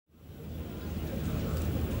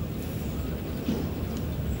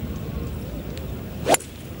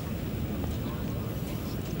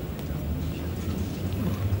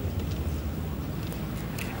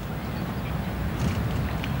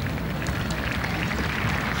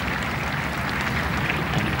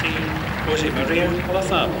Maria,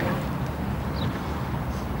 what's up?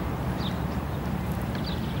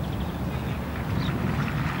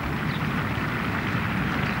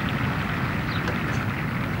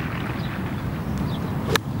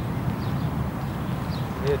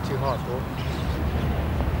 Yeah, too hard, bro.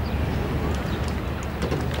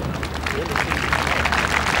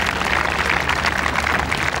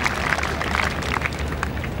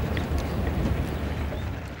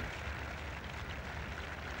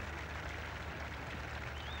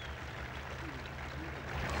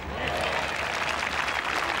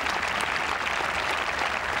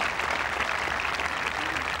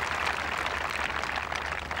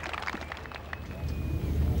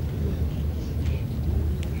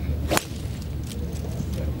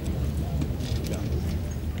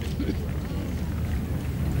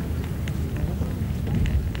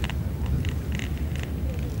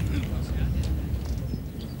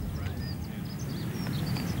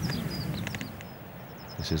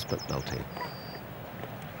 This is McNulty.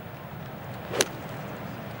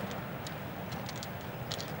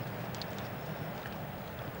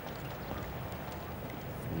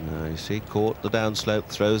 Now you see, caught the downslope,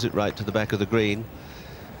 throws it right to the back of the green.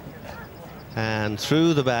 And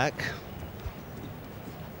through the back.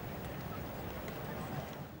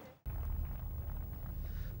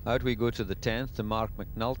 Out we go to the 10th to Mark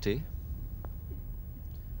McNulty.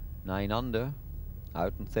 9 under,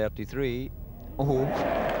 out in 33. Oh,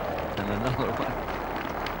 and another one.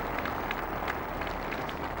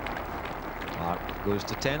 Mark goes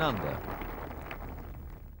to 10 under.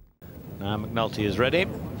 Now McNulty is ready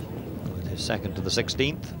with his second to the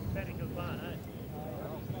 16th.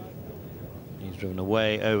 He's driven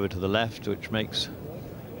away over to the left, which makes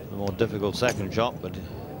a more difficult second shot, but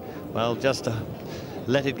well, just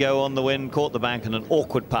let it go on the wind, caught the bank, and an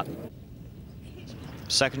awkward putt.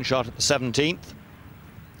 Second shot at the 17th.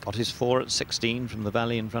 Got his 4 at 16 from the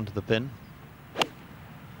valley in front of the pin.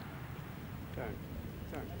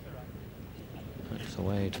 It's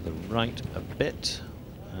away to the right a bit.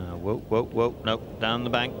 Whoa, no, down the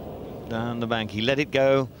bank, down the bank. He let it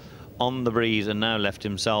go on the breeze and now left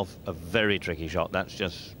himself a very tricky shot. That's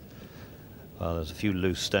just, well, there's a few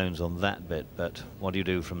loose stones on that bit, but what do you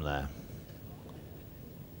do from there?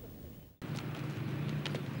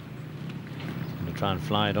 Going to try and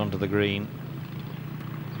fly it onto the green.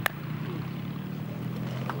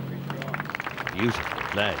 Beautifully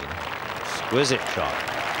played, exquisite shot.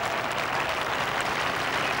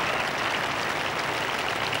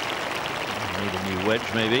 Need a new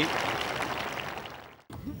wedge, maybe.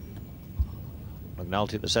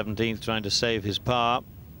 McNulty at the 17th, trying to save his par.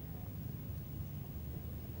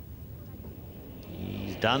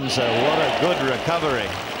 He's done so. What a good recovery.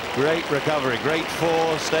 Great recovery. Great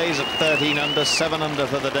 4, stays at 13 under, 7 under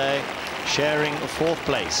for the day, sharing 4th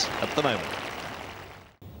place at the moment.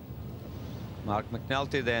 Mark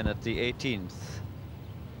McNulty then at the 18th.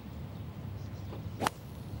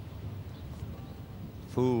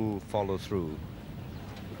 Full follow through.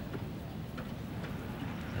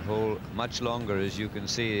 The hole much longer, as you can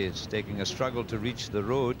see. It's taking a struggle to reach the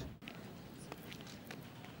road.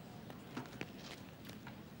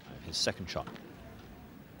 His second shot.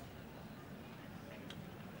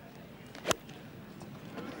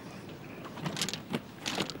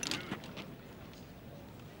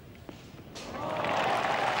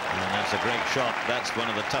 A great shot. That's one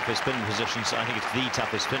of the toughest pin positions. I think it's the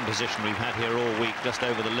toughest pin position we've had here all week, just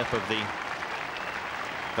over the lip of the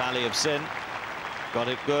Valley of Sin. Got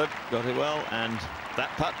it good, got it well, and that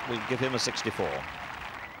putt will give him a 64.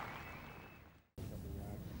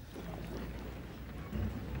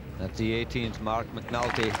 At the 18th, Mark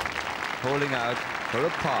McNulty holding out for a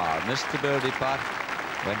par. Missed the birdie putt,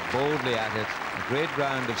 went boldly at it. A great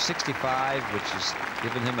round of 65, which has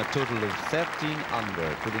given him a total of 13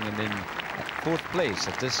 under, putting him in at 4th place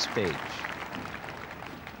at this stage.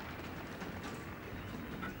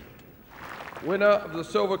 Winner of the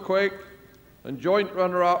Silver Quake and joint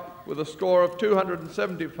runner-up with a score of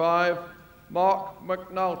 275, Mark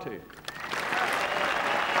McNulty.